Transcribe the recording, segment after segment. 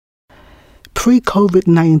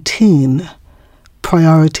Pre-COVID-19,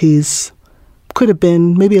 priorities could have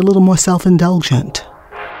been maybe a little more self-indulgent.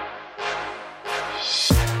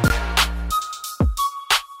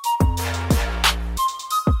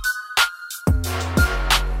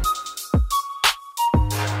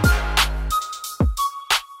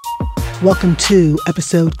 Welcome to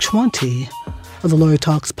episode 20 of the Lori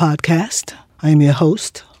Talks podcast. I am your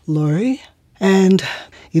host, Lori, and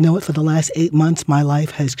you know what? For the last 8 months, my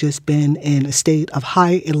life has just been in a state of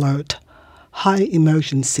high alert, high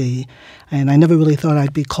emergency, and I never really thought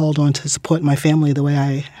I'd be called on to support my family the way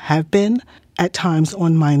I have been, at times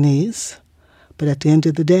on my knees. But at the end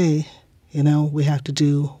of the day, we have to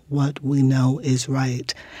do what we know is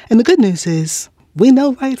right. And the good news is we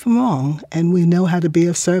know right from wrong, and we know how to be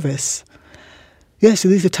of service. Yes, so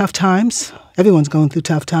these are tough times. Everyone's going through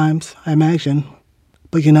tough times, I imagine.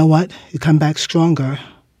 But you know what? You come back stronger.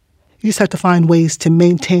 You just have to find ways to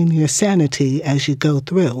maintain your sanity as you go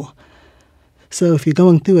through. So if you're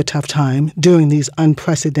going through a tough time during these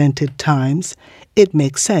unprecedented times, it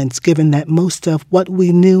makes sense given that most of what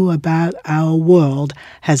we knew about our world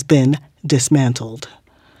has been dismantled.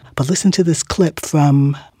 But listen to this clip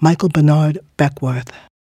from Michael Bernard Beckworth.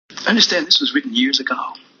 Understand this was written years ago,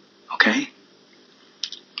 okay?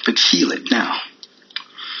 But feel it now.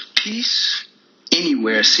 Peace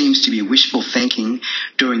anywhere seems to be wishful thinking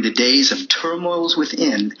during the days of turmoils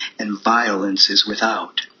within and violences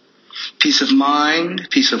without. Peace of mind,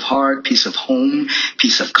 peace of heart, peace of home,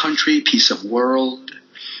 peace of country, peace of world,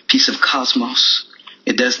 peace of cosmos.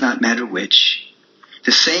 It does not matter which.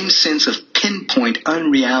 The same sense of pinpoint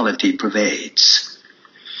unreality pervades.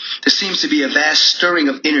 There seems to be a vast stirring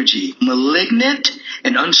of energy, malignant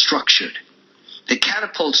and unstructured, that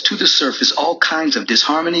catapults to the surface all kinds of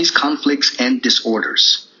disharmonies, conflicts, and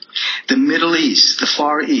disorders. The Middle East, the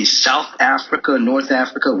Far East, South Africa, North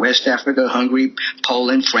Africa, West Africa, Hungary,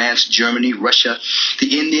 Poland, France, Germany, Russia,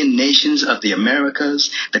 the Indian nations of the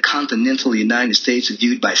Americas, the continental United States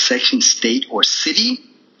viewed by section, state, or city.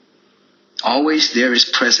 Always there is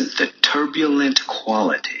present the turbulent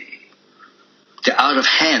quality, the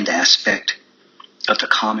out-of-hand aspect of the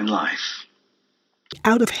common life.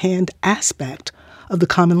 Out-of-hand aspect of the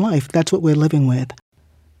common life, that's what we're living with.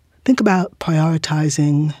 Think about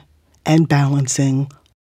prioritizing and balancing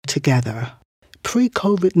together.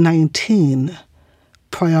 Pre-COVID-19,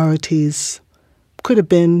 priorities could have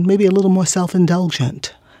been maybe a little more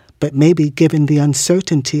self-indulgent. But maybe given the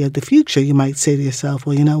uncertainty of the future, you might say to yourself,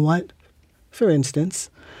 well, you know what? For instance,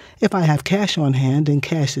 if I have cash on hand and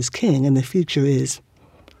cash is king and the future is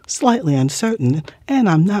slightly uncertain and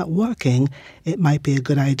I'm not working, it might be a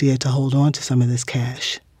good idea to hold on to some of this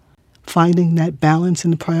cash. Finding that balance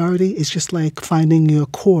in the priority is just like finding your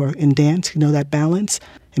core in dance, that balance.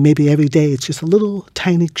 And maybe every day it's just a little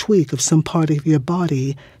tiny tweak of some part of your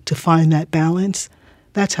body to find that balance.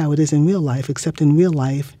 That's how it is in real life, except in real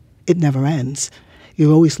life, it never ends.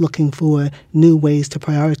 You're always looking for new ways to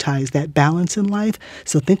prioritize that balance in life.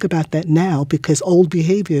 So think about that now, because old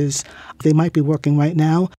behaviors, they might be working right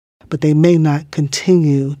now, but they may not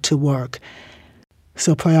continue to work.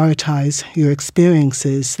 So prioritize your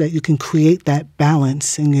experiences so that you can create that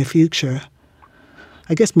balance in your future.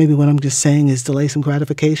 I guess maybe what I'm just saying is delay some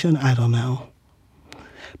gratification. I don't know.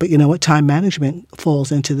 But you know what? Time management falls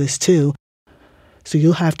into this too. So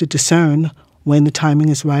you'll have to discern when the timing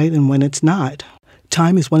is right and when it's not.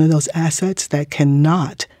 Time is one of those assets that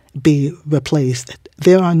cannot be replaced.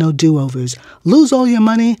 There are no do-overs. Lose all your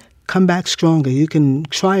money, come back stronger. You can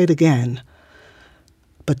try it again.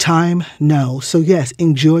 But time, no. So yes,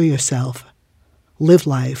 enjoy yourself. Live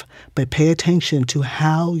life, but pay attention to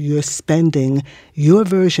how you're spending your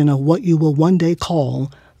version of what you will one day call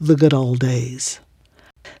the good old days.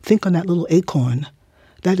 Think on that little acorn.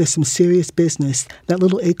 That is some serious business. That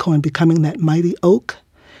little acorn becoming that mighty oak,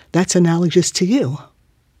 that's analogous to you.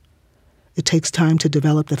 It takes time to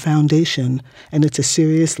develop the foundation, and it's a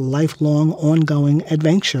serious, lifelong, ongoing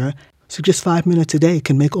adventure. So just 5 minutes a day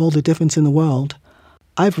can make all the difference in the world.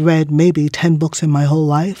 I've read maybe 10 books in my whole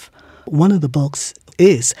life. One of the books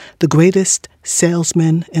is The Greatest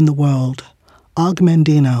Salesman in the World. Og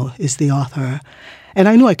Mandino is the author. And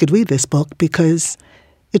I knew I could read this book because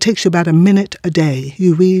it takes you about a minute a day.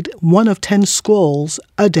 You read one of 10 scrolls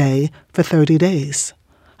a day for 30 days.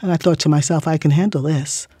 And I thought to myself, I can handle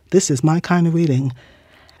this. This is my kind of reading.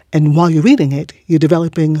 And while you're reading it, you're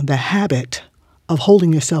developing the habit of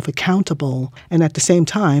holding yourself accountable. And at the same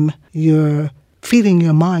time, you're feeding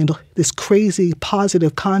your mind this crazy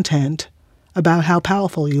positive content about how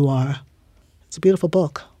powerful you are. It's a beautiful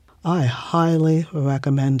book. I highly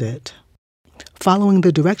recommend it. Following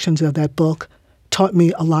the directions of that book taught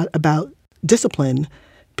me a lot about discipline,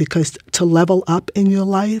 because to level up in your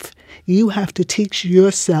life, you have to teach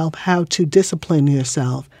yourself how to discipline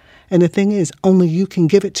yourself. And the thing is, only you can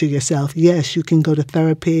give it to yourself. Yes, you can go to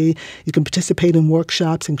therapy, you can participate in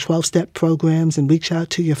workshops and 12-step programs and reach out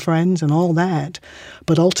to your friends and all that.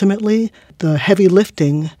 But ultimately, the heavy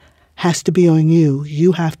lifting has to be on you.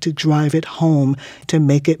 You have to drive it home to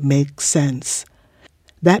make it make sense.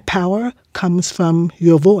 That power comes from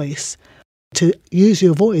your voice. To use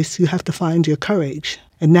your voice, you have to find your courage.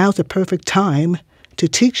 And now's the perfect time to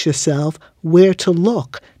teach yourself where to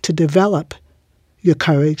look, to develop your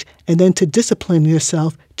courage, and then to discipline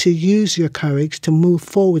yourself to use your courage to move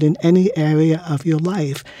forward in any area of your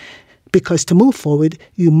life. Because to move forward,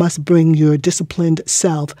 you must bring your disciplined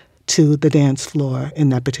self to the dance floor in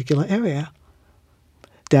that particular area.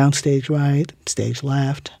 Downstage right, stage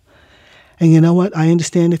left. And you know what? I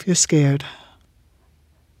understand if you're scared.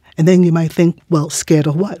 And then you might think, well, scared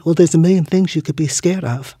of what? Well, there's a million things you could be scared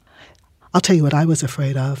of. I'll tell you what I was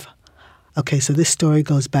afraid of. Okay, so this story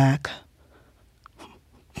goes back.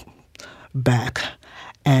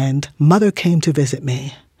 And Mother came to visit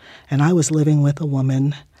me. And I was living with a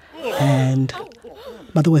woman. And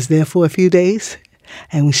Mother was there for a few days.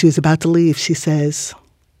 And when she was about to leave, she says,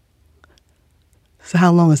 so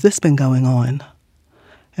how long has this been going on?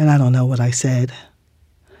 And I don't know what I said.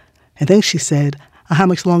 And then she said, how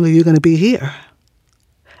much longer are you going to be here?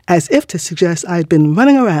 As if to suggest I'd been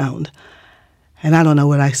running around. And I don't know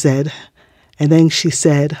what I said. And then she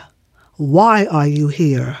said, why are you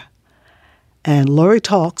here? And Lori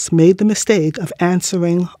Talks made the mistake of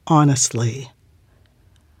answering honestly.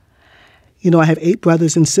 You know, I have 8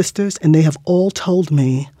 brothers and sisters, and they have all told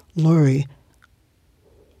me, Lori,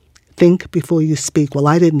 think before you speak. Well,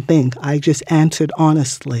 I didn't think. I just answered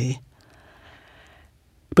honestly.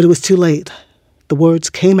 But it was too late. The words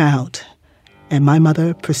came out, and my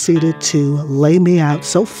mother proceeded to lay me out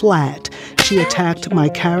so flat. She attacked my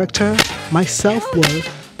character, my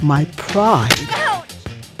self-worth, my pride.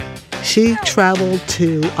 She traveled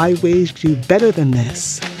to, I raised you better than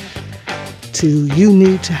this, to you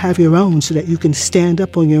need to have your own so that you can stand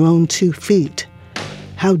up on your own 2 feet.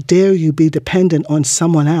 How dare you be dependent on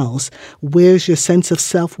someone else? Where's your sense of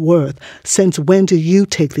self-worth? Since when do you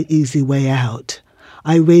take the easy way out?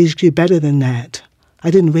 I raised you better than that.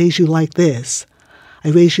 I didn't raise you like this. I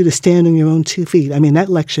raised you to stand on your own 2 feet. I mean, that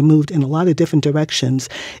lecture moved in a lot of different directions.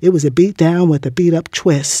 It was a beat down with a beat up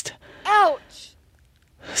twist. Ouch!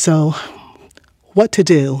 So, what to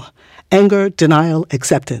do? Anger, denial,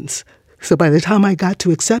 acceptance. So by the time I got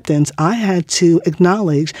to acceptance, I had to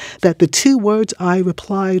acknowledge that the 2 words I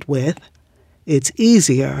replied with, it's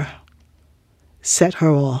easier, set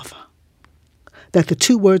her off. That the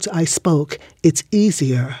 2 words I spoke, it's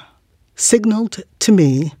easier, signaled to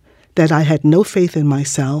me that I had no faith in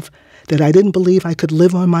myself, that I didn't believe I could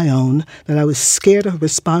live on my own, that I was scared of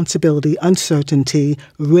responsibility, uncertainty,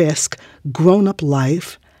 risk, grown-up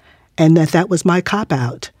life, and that was my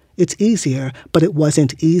cop-out. It's easier, but it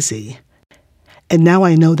wasn't easy. And now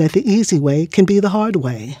I know that the easy way can be the hard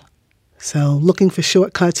way. So looking for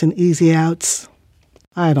shortcuts and easy outs,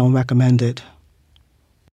 I don't recommend it.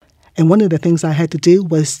 And one of the things I had to do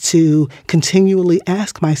was to continually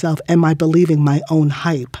ask myself, am I believing my own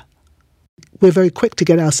hype? We're very quick to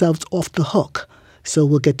get ourselves off the hook. So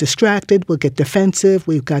we'll get distracted, we'll get defensive,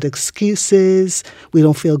 we've got excuses, we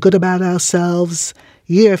don't feel good about ourselves.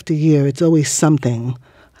 Year after year, it's always something.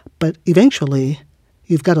 But eventually,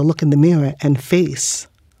 you've got to look in the mirror and face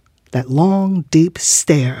that long, deep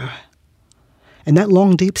stare. And that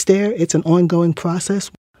long, deep stare, it's an ongoing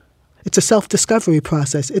process. It's a self-discovery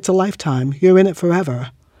process. It's a lifetime. You're in it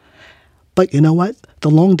forever. But you know what? The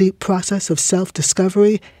long, deep process of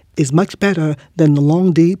self-discovery is much better than the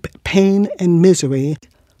long, deep pain and misery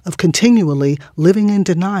of continually living in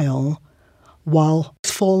denial while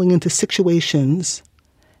falling into situations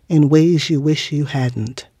in ways you wish you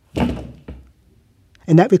hadn't.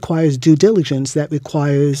 And that requires due diligence. That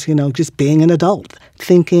requires, just being an adult,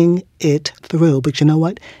 thinking it through. But you know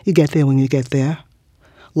what? You get there when you get there.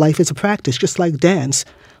 Life is a practice, just like dance.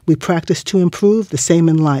 We practice to improve, the same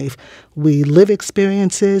in life. We live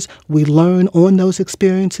experiences, we learn on those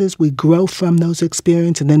experiences, we grow from those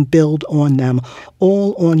experiences and then build on them,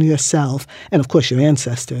 all on yourself and, of course, your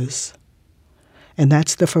ancestors. And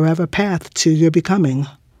that's the forever path to your becoming.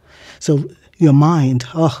 So your mind,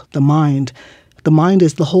 the mind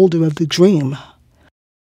is the holder of the dream.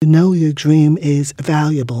 You know your dream is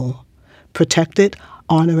valuable. Protect it,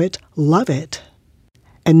 honor it, love it.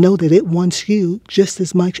 And know that it wants you just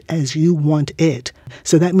as much as you want it.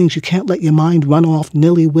 So that means you can't let your mind run off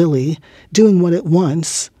nilly-willy, doing what it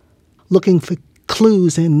wants, looking for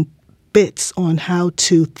clues in bits on how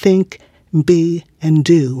to think, be, and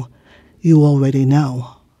do, you already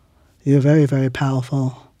know. You're very, very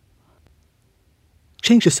powerful.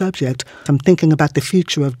 Change the subject. I'm thinking about the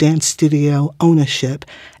future of dance studio ownership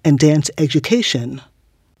and dance education.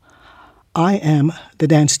 I am the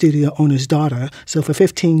dance studio owner's daughter, so for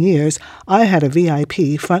 15 years, I had a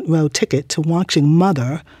VIP front row ticket to watching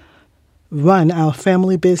Mother run our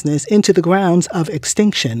family business into the grounds of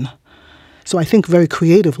extinction. So I think very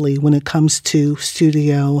creatively when it comes to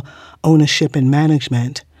studio ownership and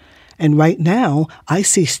management. And right now, I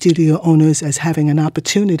see studio owners as having an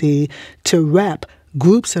opportunity to rep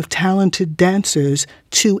groups of talented dancers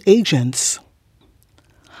to agents.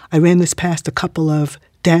 I ran this past a couple of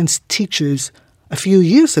dance teachers a few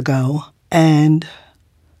years ago, and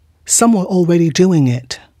some were already doing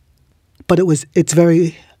it. But it's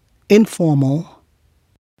very informal.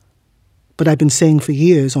 But I've been saying for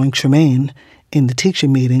years on Tremaine in the teacher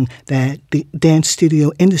meeting that the dance studio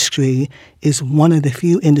industry is one of the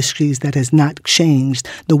few industries that has not changed.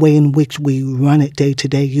 The way in which we run it day to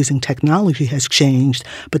day using technology has changed,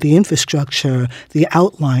 but the infrastructure, the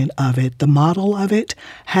outline of it, the model of it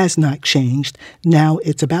has not changed. Now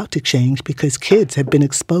it's about to change because kids have been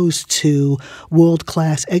exposed to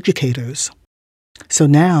world-class educators. So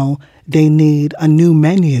now they need a new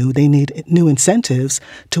menu, they need new incentives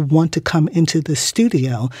to want to come into the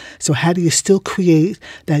studio. So how do you still create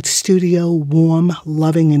that studio, warm,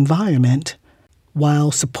 loving environment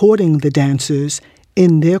while supporting the dancers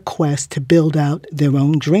in their quest to build out their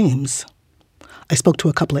own dreams? I spoke to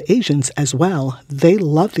a couple of agents as well. They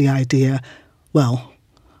love the idea. Well,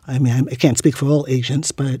 I can't speak for all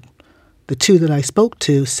agents, but the two that I spoke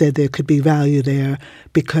to said there could be value there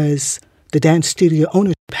because the dance studio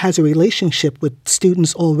owner has a relationship with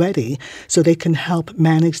students already, so they can help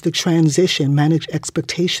manage the transition, manage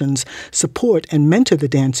expectations, support and mentor the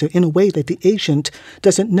dancer in a way that the agent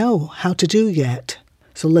doesn't know how to do yet.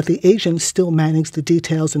 So let the agent still manage the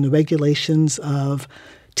details and the regulations of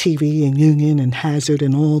TV and union and hazard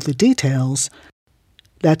and all the details.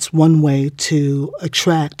 That's one way to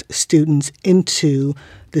attract students into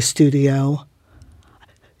the studio.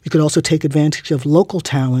 You could also take advantage of local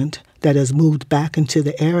talent that has moved back into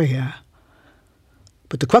the area.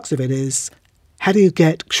 But the crux of it is, how do you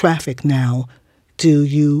get traffic now? Do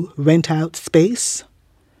you rent out space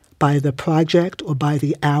by the project or by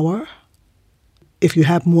the hour? If you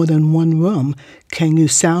have more than one room, can you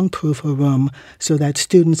soundproof a room so that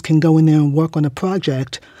students can go in there and work on a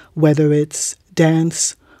project, whether it's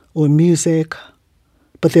dance or music,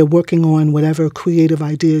 but they're working on whatever creative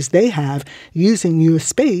ideas they have using your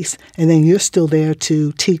space, and then you're still there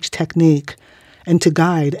to teach technique and to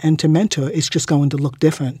guide and to mentor. It's just going to look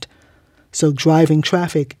different. So driving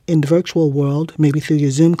traffic in the virtual world, maybe through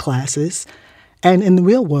your Zoom classes, and in the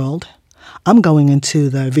real world, I'm going into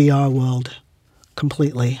the VR world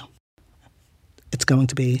completely. It's going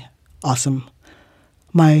to be awesome.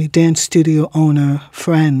 My dance studio owner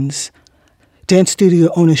friends, dance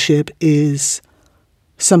studio ownership is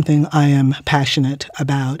something I am passionate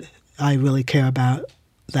about. I really care about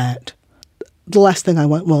that. The last thing I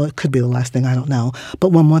want, well, it could be the last thing, I don't know.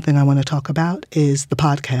 But one more thing I want to talk about is the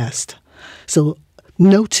podcast. So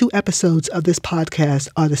no two episodes of this podcast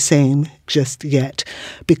are the same just yet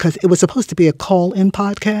because it was supposed to be a call-in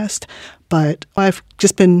podcast, but I've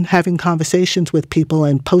just been having conversations with people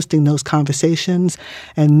and posting those conversations,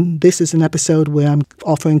 and this is an episode where I'm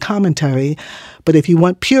offering commentary. But if you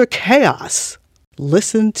want pure chaos,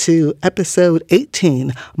 listen to episode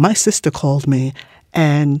 18. My sister called me,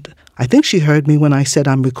 and I think she heard me when I said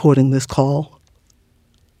I'm recording this call.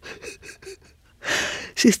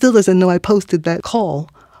 She still doesn't know I posted that call.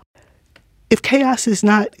 If chaos is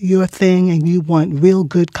not your thing and you want real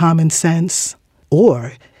good common sense,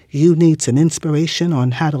 or you need some inspiration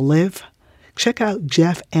on how to live, check out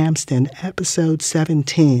Jeff Amston, episode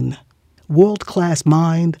 17. World-class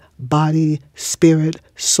mind, body, spirit,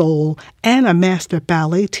 soul, and a master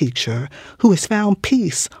ballet teacher who has found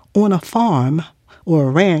peace on a farm or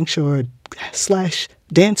a ranch or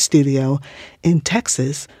 / dance studio in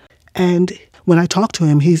Texas. And when I talk to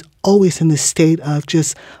him, he's always in this state of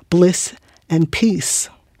just bliss and peace.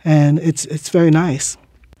 And it's very nice.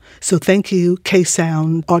 So thank you,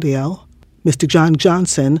 K-Sound Audio, Mr. John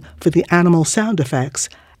Johnson, for the animal sound effects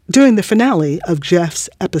during the finale of Jeff's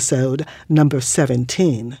episode number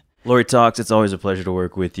 17. Lori Talks, it's always a pleasure to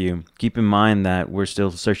work with you. Keep in mind that we're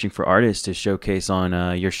still searching for artists to showcase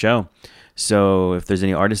on your show. So if there's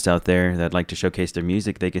any artists out there that'd like to showcase their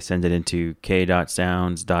music, they can send it into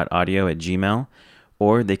k.sounds.audio@gmail.com,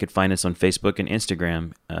 or they could find us on Facebook and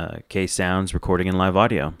Instagram, K Sounds Recording and Live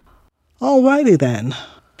Audio. Alrighty then.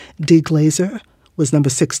 D. Glazer was number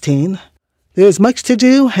 16. There is much to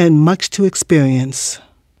do and much to experience.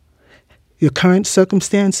 Your current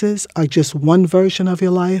circumstances are just one version of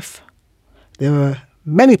your life. There are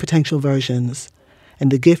many potential versions,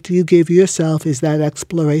 and the gift you give yourself is that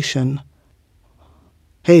exploration.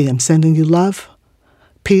 Hey, I'm sending you love,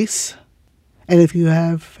 peace, and if you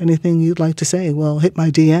have anything you'd like to say, well, hit my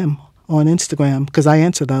DM on Instagram, because I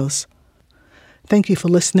answer those. Thank you for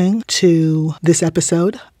listening to this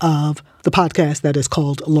episode of the podcast that is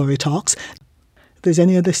called Lori Talks. If there's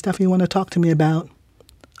any other stuff you want to talk to me about,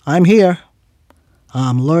 I'm here.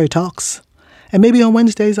 Lori Talks. And maybe on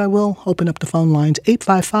Wednesdays I will open up the phone lines,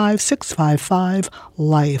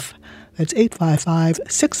 855-655-LIFE. That's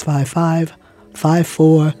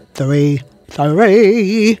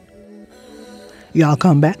 855-655-5433. Y'all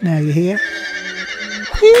come back now, you hear?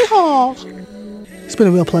 Yeehaw! It's been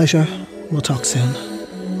a real pleasure. We'll talk soon.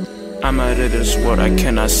 I'm out of this world, I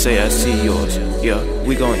cannot say I see yours. Yeah,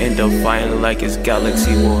 we gon' end up fighting like it's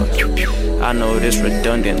Galaxy Wars. I know this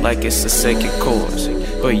redundant like it's a second course,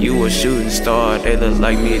 but you a shooting star, they look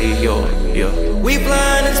like meteor. Yeah. We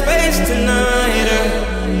flying in space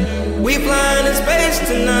tonight. We flying in space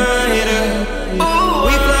tonight. We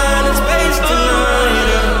flying in space tonight.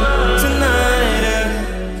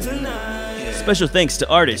 Special thanks to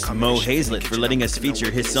artist Mo Hazlett for letting us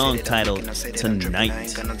feature his song titled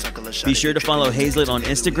Tonight. Be sure to follow Hazlett on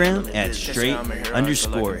Instagram at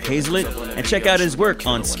straight_Hazlett and check out his work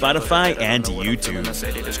on Spotify and YouTube. I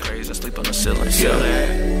say that it's crazy, I sleep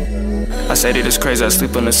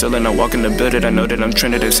on the ceiling, I walk in the building, I know that I'm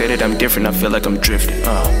trending, they say that I'm different, I feel like I'm drifting,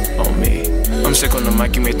 on me. I'm sick on the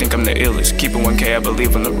mic, you may think I'm the illest. Keep it 1K, I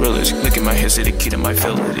believe I'm the realest. Look at my head, see the key to my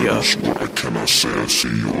feelings, yeah. I cannot say I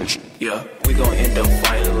see yours. Yeah, we gon' end up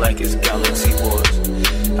fighting like it's Galaxy Wars.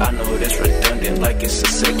 I know that's redundant like it's a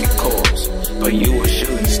second course, but you a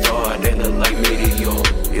shooting star.